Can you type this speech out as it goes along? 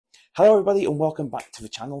Hello everybody and welcome back to the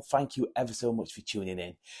channel. Thank you ever so much for tuning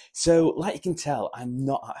in. So like you can tell, I'm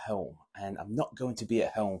not at home and I'm not going to be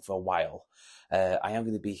at home for a while. I am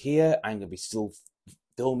going to be here. I'm going to be still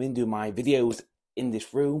filming, doing my videos in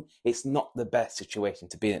this room. It's not the best situation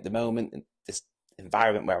to be in at the moment, in this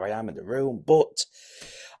environment where I am in the room, but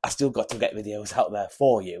I still got to get videos out there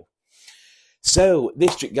for you. So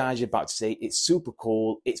this trick, guys, you're about to see, it's super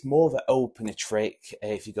cool. It's more of an opener trick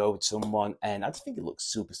if you go with someone, and I just think it looks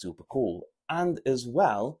super cool. And as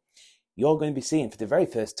well, you're going to be seeing for the very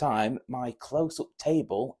first time my close-up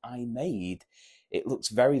table I made. It looks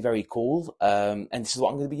very cool, and this is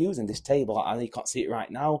what I'm going to be using, this table. I know you can't see it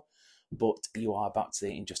right now, but you are about to see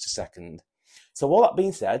it in just a second. So all that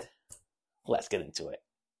being said, let's get into it.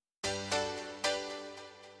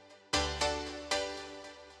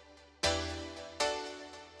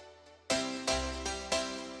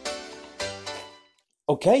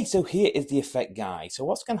 Okay, so here is the effect guide. So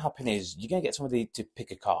what's going to happen is you're going to get somebody to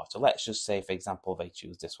pick a card. So let's just say, for example, they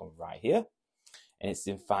choose this one right here. And it's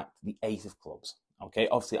in fact the Ace of Clubs. Okay,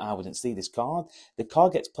 obviously I wouldn't see this card. The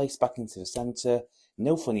card gets placed back into the center.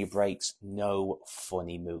 No funny breaks, no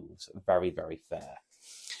funny moves. Very fair.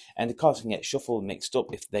 And the cards can get shuffled and mixed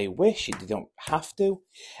up if they wish. They don't have to.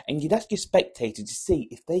 And you'd ask your spectator to see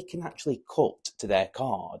if they can actually cut to their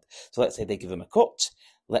card. So let's say they give them a cut.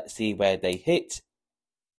 Let's see where they hit.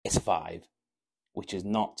 It's 5, which is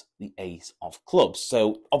not the Ace of Clubs.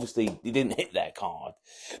 So obviously they didn't hit their card.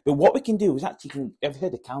 But what we can do is actually, have you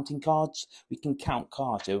heard of counting cards? We can count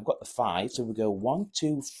cards. So we've got the 5. So we go 1,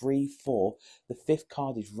 2, 3, 4. The 5th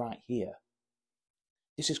card is right here.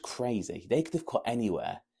 This is crazy. They could have cut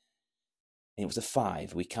anywhere. And it was a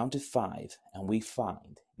 5. We counted 5 and we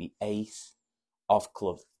find the Ace of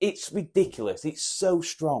Clubs. It's ridiculous. It's so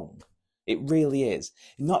strong. It really is.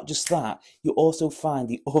 Not just that, you also find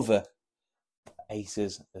the other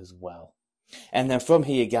aces as well. And then from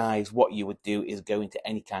here, guys, what you would do is go into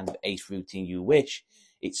any kind of ace routine you wish.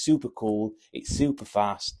 It's super cool, it's super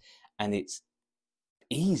fast, and it's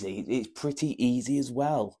easy. It's pretty easy as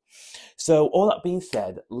well. So all that being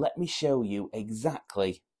said, let me show you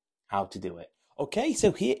exactly how to do it. Okay,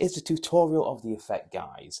 so here is the tutorial of the effect,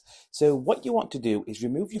 guys. So what you want to do is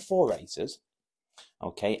remove your 4 aces.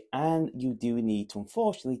 Okay, and you do need to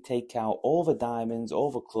unfortunately take out all the diamonds,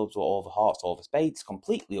 all the clubs, or all the hearts, all the spades,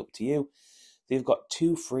 completely up to you. So you've got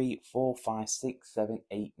 2, 3, 4, 5, 6, 7,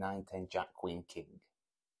 8, 9, 10, Jack, Queen, King.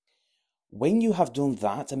 When you have done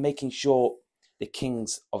that, and making sure the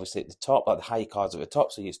king's obviously at the top, like the higher cards at the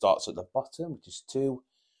top, so you start at the bottom, which is 2,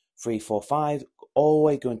 3, 4, 5, all the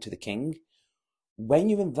way going to the king. When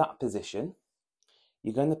you're in that position,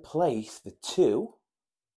 you're going to place the 2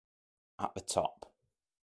 at the top.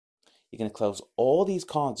 You're going to close all these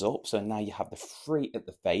cards up, so now you have the 3 at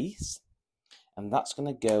the face, and that's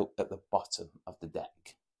going to go at the bottom of the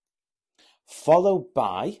deck. Followed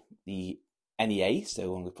by any ace,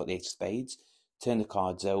 so I'm going to put the 8 of spades, turn the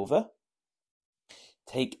cards over,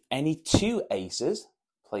 take any 2 aces,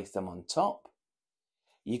 place them on top.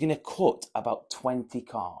 You're going to cut about 20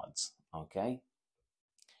 cards, okay?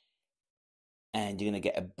 And you're going to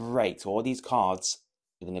get a break. So all these cards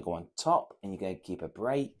are going to go on top, and you're going to keep a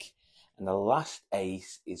break. And the last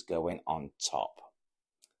ace is going on top.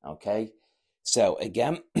 Okay, so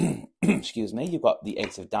again, excuse me, you've got the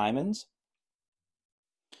Ace of Diamonds,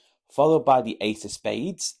 followed by the Ace of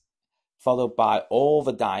Spades, followed by all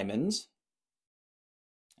the diamonds.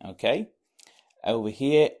 Okay, over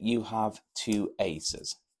here you have 2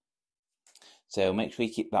 aces. So make sure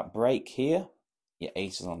you keep that break here, your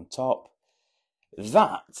aces on top.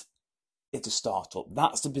 That is a startup.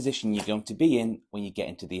 That's the position you're going to be in when you get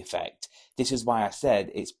into the effect. This is why I said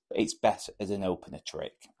it's better as an opener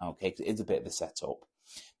trick, okay? Because it is a bit of a setup.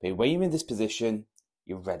 But when you're in this position,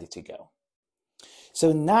 you're ready to go.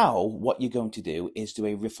 So now what you're going to do is do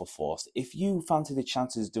a riffle force. If you fancy the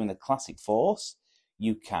chances of doing a classic force,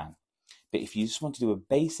 you can. But if you just want to do a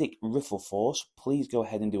basic riffle force, please go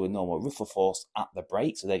ahead and do a normal riffle force at the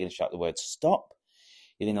break. So they're going to shout the word stop.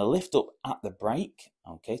 You're going to lift up at the break.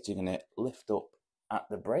 Okay, so you're going to lift up at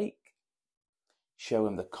the break. Show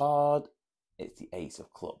them the card. It's the Ace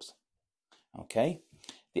of Clubs. Okay,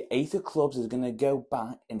 the Ace of Clubs is going to go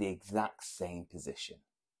back in the exact same position.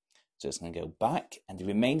 So it's going to go back, and the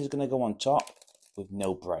remainder is going to go on top with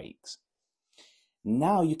no breaks.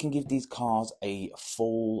 Now you can give these cards a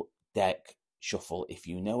full deck shuffle if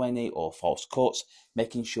you know any, or false cuts,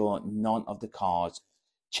 making sure none of the cards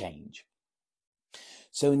change.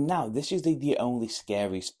 So now this is the only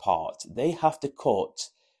scariest part. They have to cut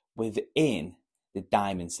within the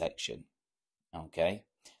diamond section. Okay,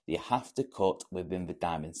 they have to cut within the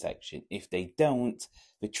diamond section. If they don't,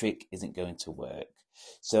 the trick isn't going to work.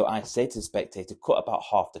 So I say to the spectator, cut about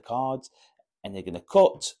half the cards, and they're going to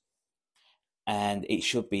cut, and it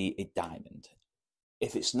should be a diamond.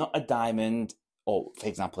 If it's not a diamond, or for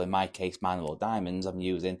example, in my case, mine are all diamonds I'm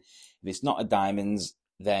using, if it's not a diamond,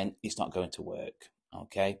 then it's not going to work,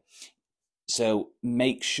 okay? So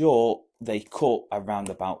make sure they cut around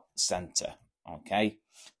about center, okay?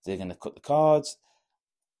 They're going to cut the cards,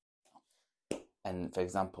 and for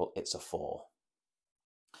example, it's a 4.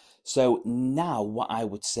 So now what I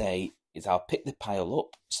would say is I'll pick the pile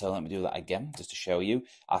up. So let me do that again, just to show you.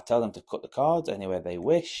 I'll tell them to cut the cards anywhere they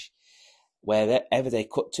wish. Wherever they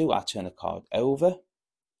cut to, I turn the card over.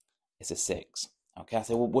 It's a 6. Okay, I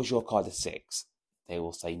say, well, was your card a 6? They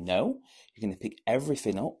will say no. You're going to pick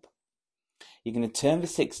everything up. You're going to turn the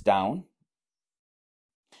 6 down.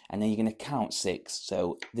 And then you're going to count 6.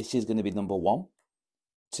 So this is going to be number 1,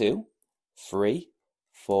 2, 3,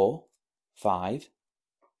 4, 5,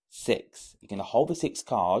 6. You're going to hold the 6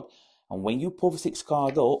 card. And when you pull the 6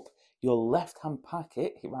 card up, your left-hand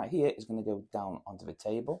packet right here is going to go down onto the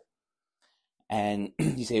table. And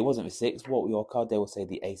you say it wasn't the 6. What were your card? They will say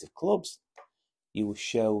the ace of clubs. You will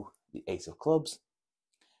show the ace of clubs.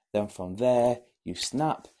 Then from there, you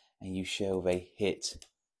snap and you show they hit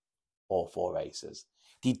all 4 aces.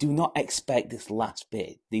 They do not expect this last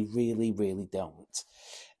bit. They really, really don't.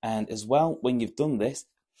 And as well, when you've done this,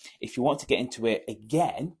 if you want to get into it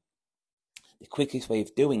again, the quickest way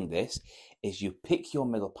of doing this is you pick your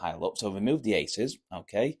middle pile up. So remove the aces,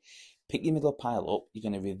 okay? Pick your middle pile up. You're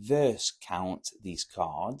going to reverse count these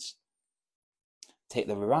cards. Take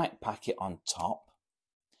the right packet on top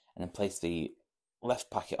and then place the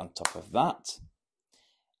left packet on top of that.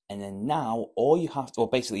 And then now all you have to, or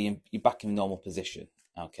basically you're back in normal position,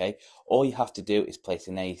 okay? All you have to do is place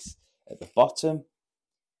an ace at the bottom,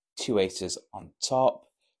 2 aces on top,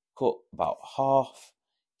 cut about half,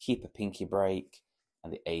 keep a pinky break,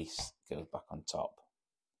 and the ace goes back on top.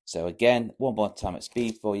 So again, one more time at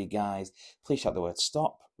speed for you guys. Please shout the word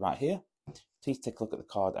stop right here. Please take a look at the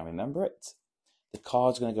card and remember it. The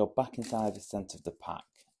card's going to go back inside the center of the pack,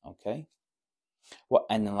 okay?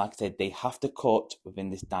 And then, like I said, they have to cut within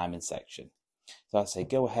this diamond section. So I say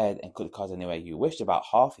go ahead and cut the cards anywhere you wish, about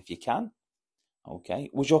half if you can. Okay,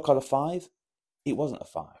 was your card a 5? It wasn't a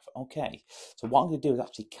 5. Okay, so what I'm going to do is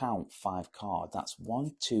actually count 5 cards. That's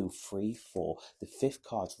 1, 2, 3, 4. The 5th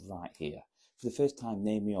card's right here. For the first time,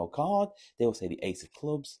 name your card. They will say the ace of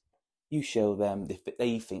clubs. You show them,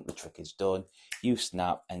 they think the trick is done. You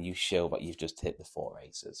snap and you show that you've just hit the 4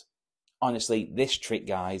 aces. Honestly, this trick,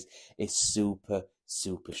 guys, is super,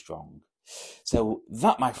 super strong. So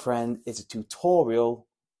that, my friend, is a tutorial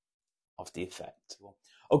of the effect.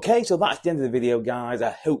 Okay, so that's the end of the video, guys.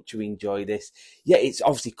 I hope you enjoy this. Yeah, it's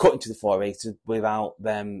obviously cutting to the 4 aces without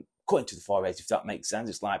them cutting to the 4 aces, if that makes sense.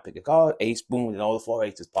 It's like pick a card, ace, boom, and all the 4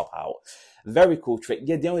 aces pop out. Very cool trick.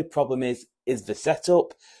 Yeah, the only problem is the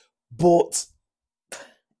setup, but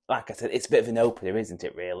like I said, it's a bit of an opener, isn't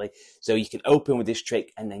it, really? So you can open with this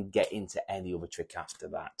trick and then get into any other trick after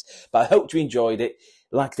that. But I hope you enjoyed it.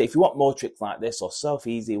 Like I said, if you want more tricks like this or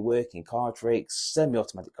self-easy working card tricks,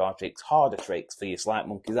 semi-automatic card tricks, harder tricks for your slight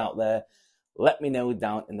monkeys out there, let me know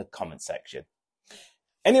down in the comment section.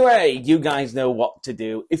 Anyway, you guys know what to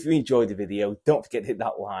do. If you enjoyed the video, don't forget to hit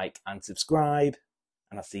that like and subscribe,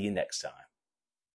 and I'll see you next time.